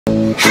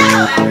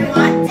Hello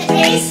everyone!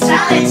 Today's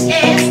challenge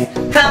is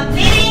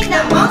completing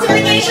the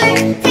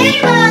multiplication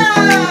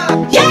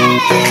table! Yay!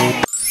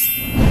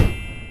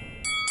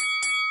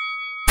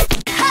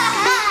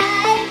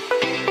 Hi!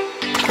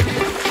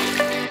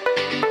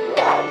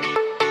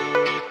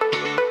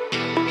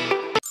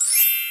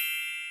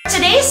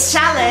 Today's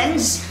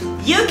challenge,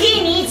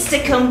 Yuki needs to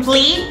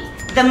complete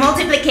the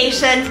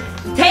multiplication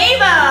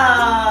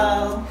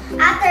table!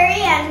 After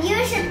Ian,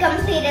 you should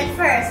complete it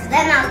first,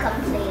 then I'll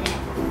complete it.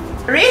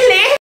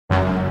 Really?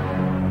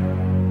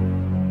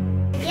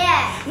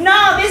 Yeah.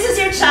 No, this is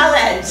your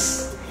challenge.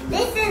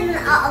 This is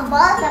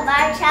both of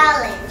our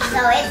challenge, so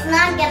it's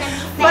not gonna be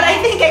fair. But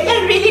I think I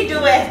can really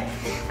do it.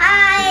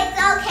 It's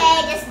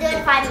okay, just do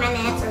it 5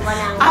 minutes or 1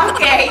 hour.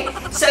 Okay,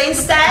 so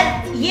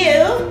instead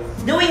you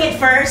doing it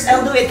first,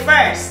 I'll do it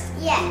first.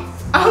 Yes.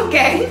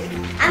 Okay.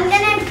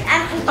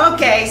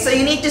 Okay, so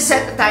you need to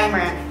set a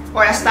timer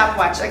or a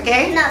stopwatch,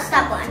 okay? no,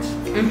 stopwatch.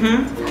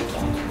 Mm-hmm.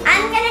 Okay.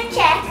 I'm gonna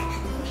check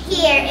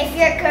here if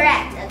you're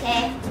correct,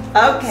 okay?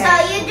 Okay. So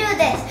you do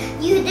this.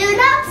 You do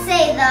not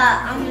say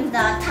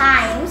the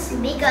times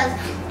because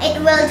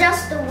it will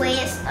just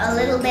waste a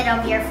little bit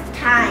of your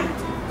time.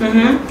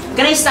 Mm-hmm.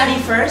 Can I study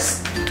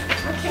first?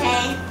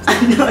 Okay.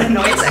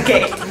 No, it's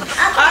okay.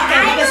 Okay,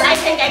 because I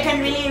think I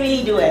can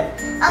really do it.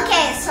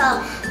 Okay,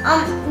 so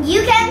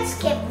you can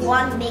skip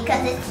 1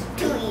 because it's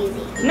too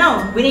easy.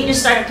 No, we need to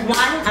start at 1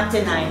 up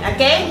to 9,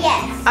 okay?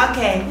 Yes.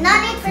 Okay. No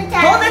need for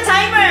time. Hold the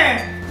timer!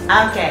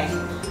 Okay.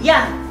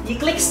 Yeah, you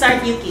click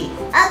start, Yuki.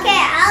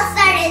 Okay, I'll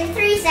start in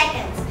 3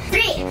 seconds.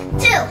 3,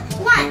 2,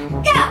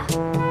 1, go!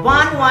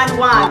 1, 1,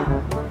 1.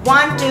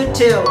 1, 2,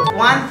 2.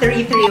 1,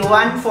 3, 3.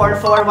 1, 4,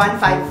 4. 1,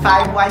 5,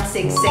 5. 1,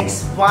 6,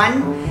 6.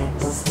 1,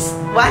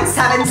 1,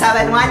 7,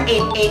 7. 1,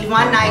 8, 8.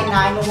 1, 9,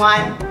 9.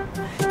 1,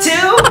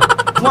 2.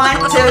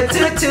 1, 2,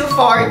 2, 2,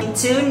 4.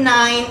 2,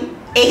 9,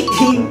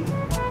 18.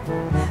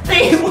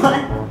 3,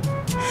 1.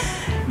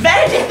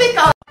 Very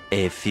difficult.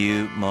 A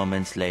few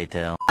moments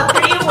later.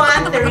 3,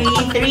 1, 3,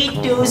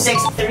 3, 2,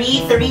 6,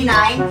 3, 3,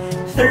 9,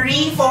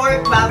 3,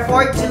 4, 12,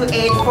 4, 2,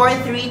 8, 4,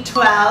 3,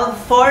 12,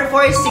 4,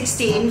 4,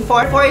 16,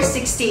 4, 4,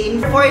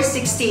 16, 4,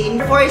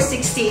 16, 4,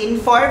 16,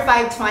 4,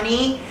 5,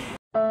 20,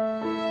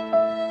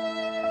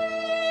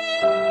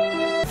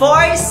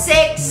 4,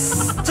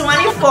 6,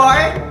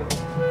 24,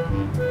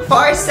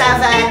 4,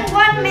 7,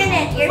 1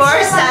 minute. You're 4,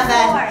 still 7,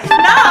 at 4.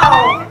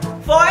 no,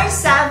 4,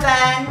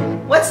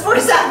 7, what's 4,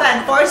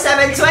 7, 4,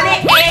 7,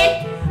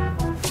 28,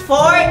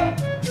 4,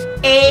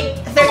 8,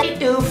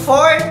 32,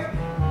 4,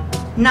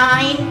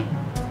 9,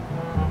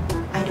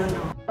 I don't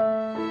know.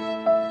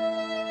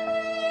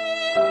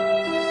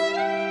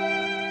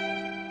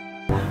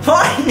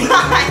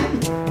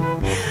 49.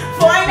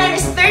 49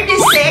 is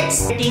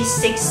 36.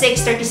 36,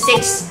 6,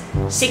 36,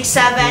 6,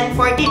 7,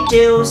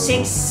 42,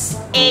 6,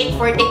 8,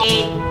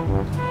 48.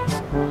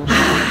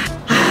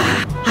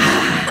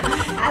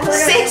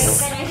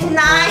 6,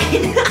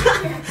 9.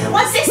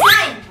 1, 6,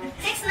 9.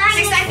 6, 9.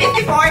 6, 9,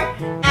 54.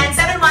 And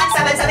 7, 1,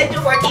 7, 7,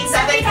 2, 14,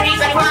 7, 3,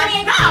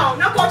 21.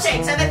 No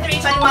coaching. 7, 3,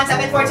 21,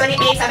 7, 4,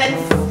 28, 7,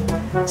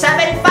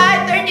 7,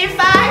 5,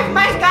 35.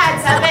 My God.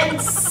 7,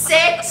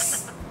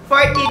 6,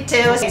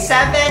 42.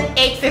 7,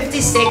 8,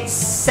 56.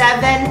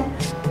 7,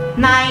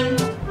 9.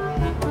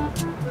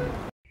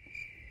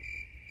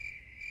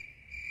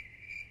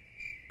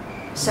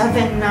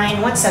 7,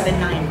 9. What's 7,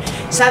 9?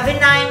 7,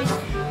 9.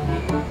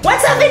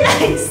 What's 7,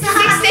 9?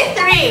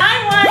 63. 9,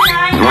 1,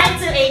 9, 9,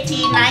 2,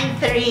 18, 9,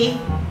 3,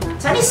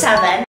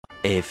 27.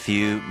 A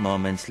few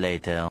moments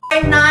later.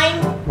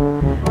 9,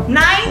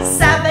 9,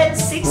 7,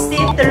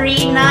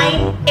 63,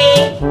 9,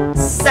 8,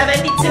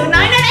 72, 9,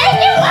 and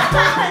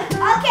 81.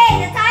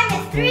 Okay, the time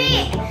is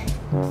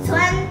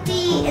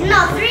 3:20.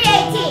 No,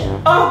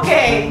 3:18.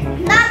 Okay.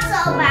 Not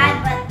so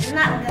bad, but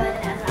not good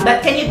as well.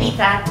 But can you beat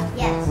that?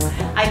 Yes.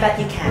 I bet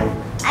you can.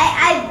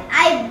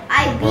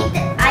 I beat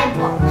it. I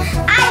beat it.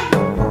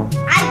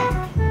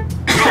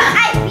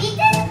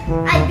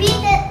 I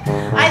beat it.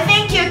 I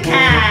think you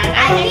can.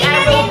 I think beat I it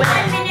will in win.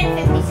 1 minute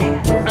 50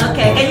 seconds.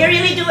 Okay, can you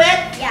really do it?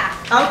 Yeah.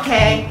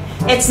 Okay,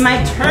 it's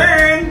my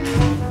turn.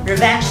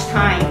 Revenge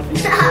time.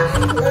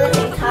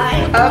 Losing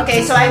time.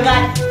 Okay, so I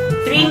got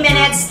 3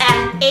 minutes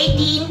and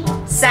 18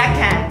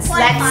 seconds.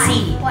 Let's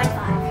see.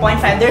 0.5.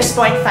 0.5. There's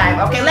 0.5.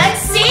 Okay, let's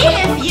see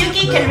if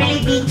Yuki can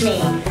really beat me.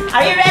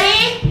 Are you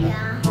ready?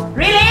 Yeah.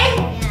 Really?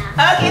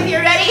 Yeah. Okay, if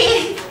you're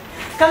ready,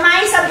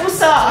 kamay sa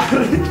puso.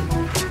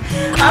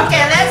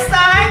 Okay, let's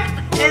start.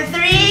 In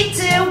 3,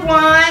 2,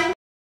 1.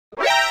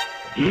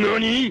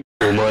 NANI?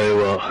 お前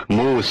は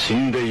もう死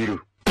んでいる。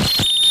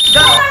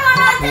 Go! 1,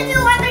 1, 1, 2, 2,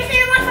 1, 3,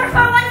 3, 1, 4,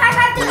 4, 1, 5,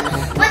 5, 2,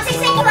 1, 6,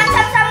 8, 2, 1,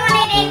 7, 7, 1,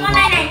 8, 8, 1,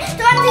 9, 9,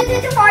 2, 1, 2,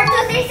 2, 2, 4,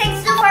 2, 3,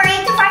 6, 2, 4,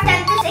 8, 2, 5,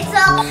 10, 2, 6,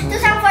 12, 2,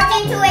 7,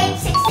 14, 2,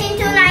 8, 16,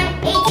 2,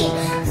 9,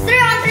 18,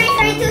 3, 1, 3,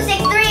 3, 2, 6,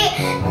 3,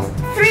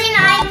 3,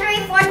 9,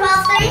 3, 4,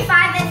 12,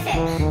 35, and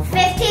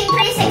 15,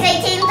 3, 6,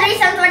 18, 3,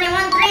 7,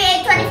 21, 3,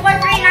 8,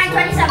 24, 3, 9,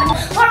 27,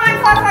 4,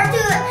 1, 4, 4, 2,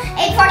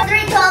 8, 4,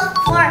 3, 12,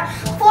 4,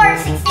 4,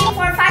 16,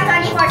 4, 5,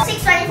 24,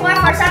 6, 24,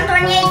 4, 7,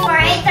 28, 4,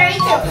 8,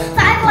 32,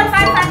 5, 1, 5,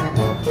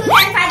 5, 2, 10,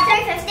 5,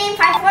 3,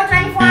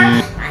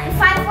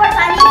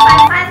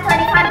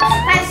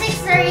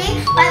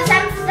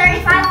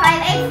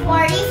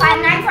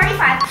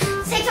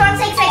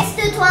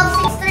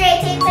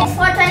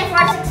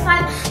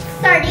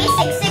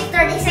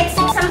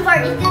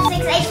 42,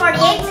 68,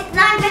 48,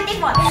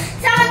 69, 54,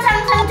 7,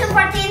 7, 7, 2,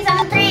 14,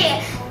 7, 3,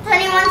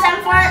 21,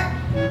 7,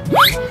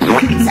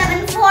 4,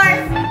 7, 4,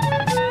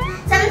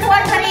 7,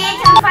 4,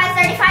 28, 7, 5,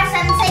 35,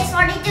 7, 6,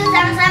 42,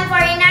 7, 7,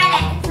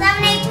 49,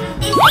 7, 8,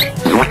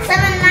 56,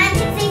 7,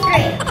 9,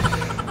 63,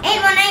 8, 1,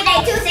 8,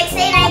 8, 2, 6,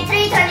 8, 8,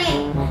 3,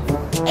 28,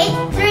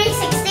 8, 3,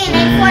 16,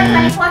 8, 4,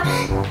 24,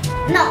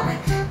 no,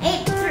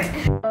 8, 3.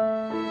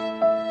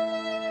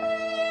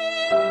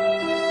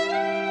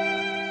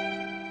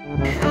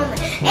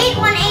 8,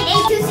 1, 8,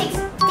 8, 2,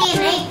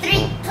 16, 8,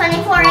 3,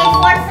 24, 8,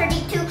 4,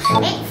 32, 8,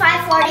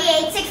 5,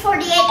 48, 6,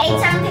 48,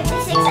 8, 7,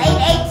 56,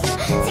 8, 8,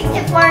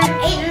 64,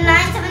 8,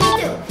 9,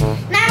 72,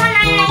 9, 1,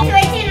 9, 9, 2,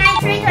 18, 9,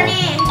 3,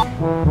 28,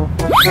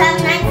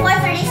 7, 9, 4,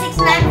 36,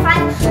 9,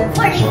 5,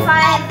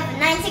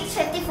 45, 9, 6,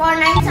 54,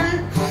 9,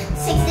 7,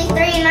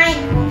 63,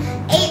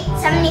 9, 8,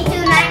 72,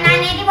 9,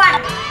 9,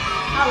 81.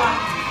 How long?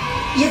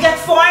 You got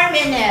 4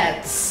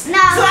 minutes. No.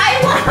 So I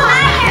won.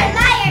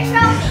 Liar,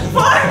 show me.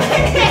 4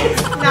 minutes.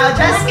 No,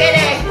 just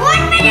kidding.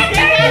 1 minute, 32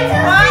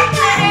 1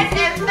 minute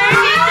and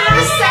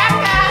 32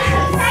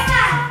 seconds.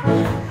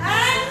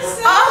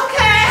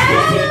 Okay.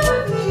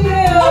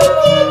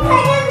 18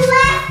 seconds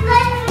less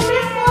than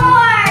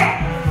before.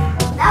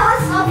 That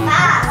was so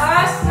fast.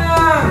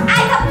 Awesome! I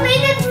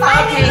completed 5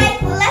 Okay. in like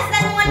less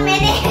than 1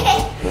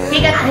 minute. You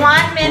got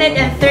 1 minute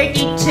and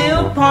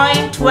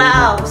 32.12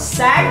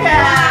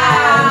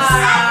 seconds.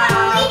 I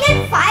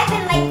completed 5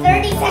 in like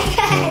 30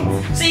 seconds.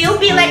 So you'll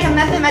be like a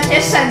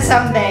mathematician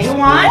someday. You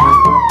want?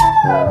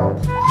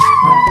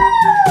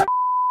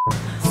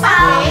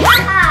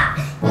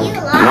 You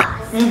lost.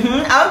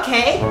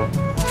 Okay.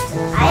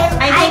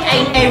 I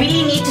think I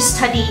really need to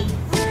study.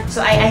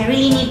 So I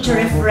really need to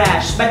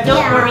refresh. But don't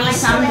Yeah, worry, my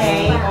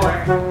someday school or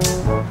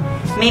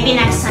maybe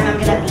next time I'm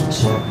gonna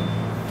teach you.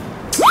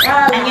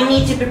 And you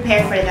need to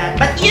prepare for that.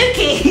 But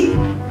Yuki,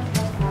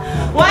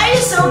 why are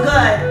you so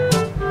good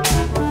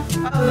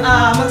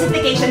of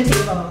multiplication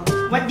table?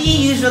 What do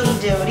you usually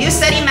do? Do you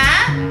study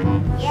math?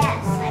 Yes,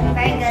 I'm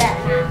very good at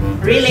math.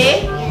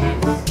 Really?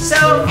 Yes.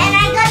 So, And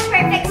I got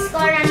perfect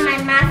score on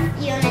my math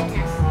unit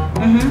test.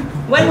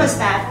 when was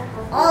that?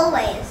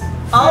 Always.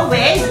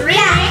 Always? Really?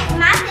 Yeah,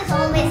 math is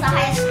always the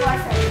highest score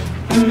for me.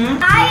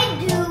 I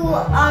do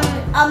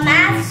a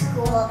math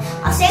school,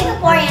 a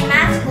Singaporean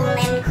math school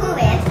named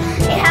Kuwait.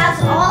 It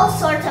has all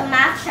sorts of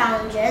math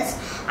challenges.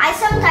 I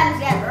sometimes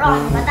get it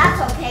wrong, but that's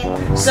okay.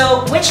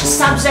 So, which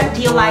subject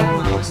do you like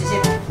most? Is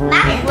it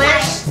Math and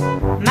English?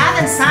 science. Math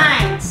and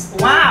science.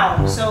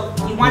 Wow. So,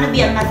 you want to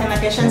be a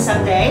mathematician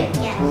someday?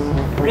 Yes.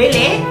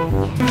 Really?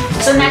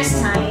 So next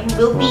time,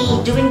 we'll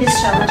be doing this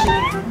challenge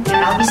again. And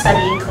I'll be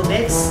studying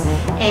Kubits.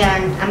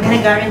 And I'm going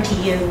to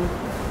guarantee you,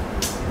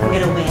 I'm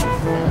going to win.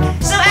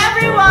 So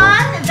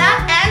everyone, that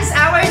ends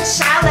our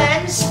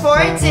challenge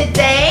for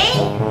today.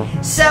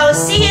 So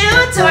see you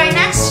to our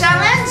next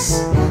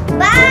challenge.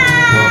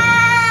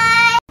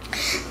 Bye!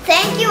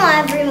 Thank you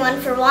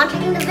everyone for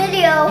watching the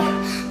video.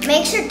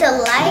 Make sure to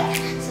like,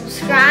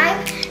 subscribe,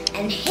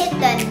 and hit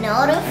the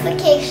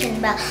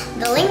notification bell.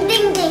 The ding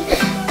ding ding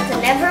to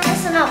never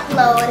miss an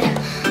upload.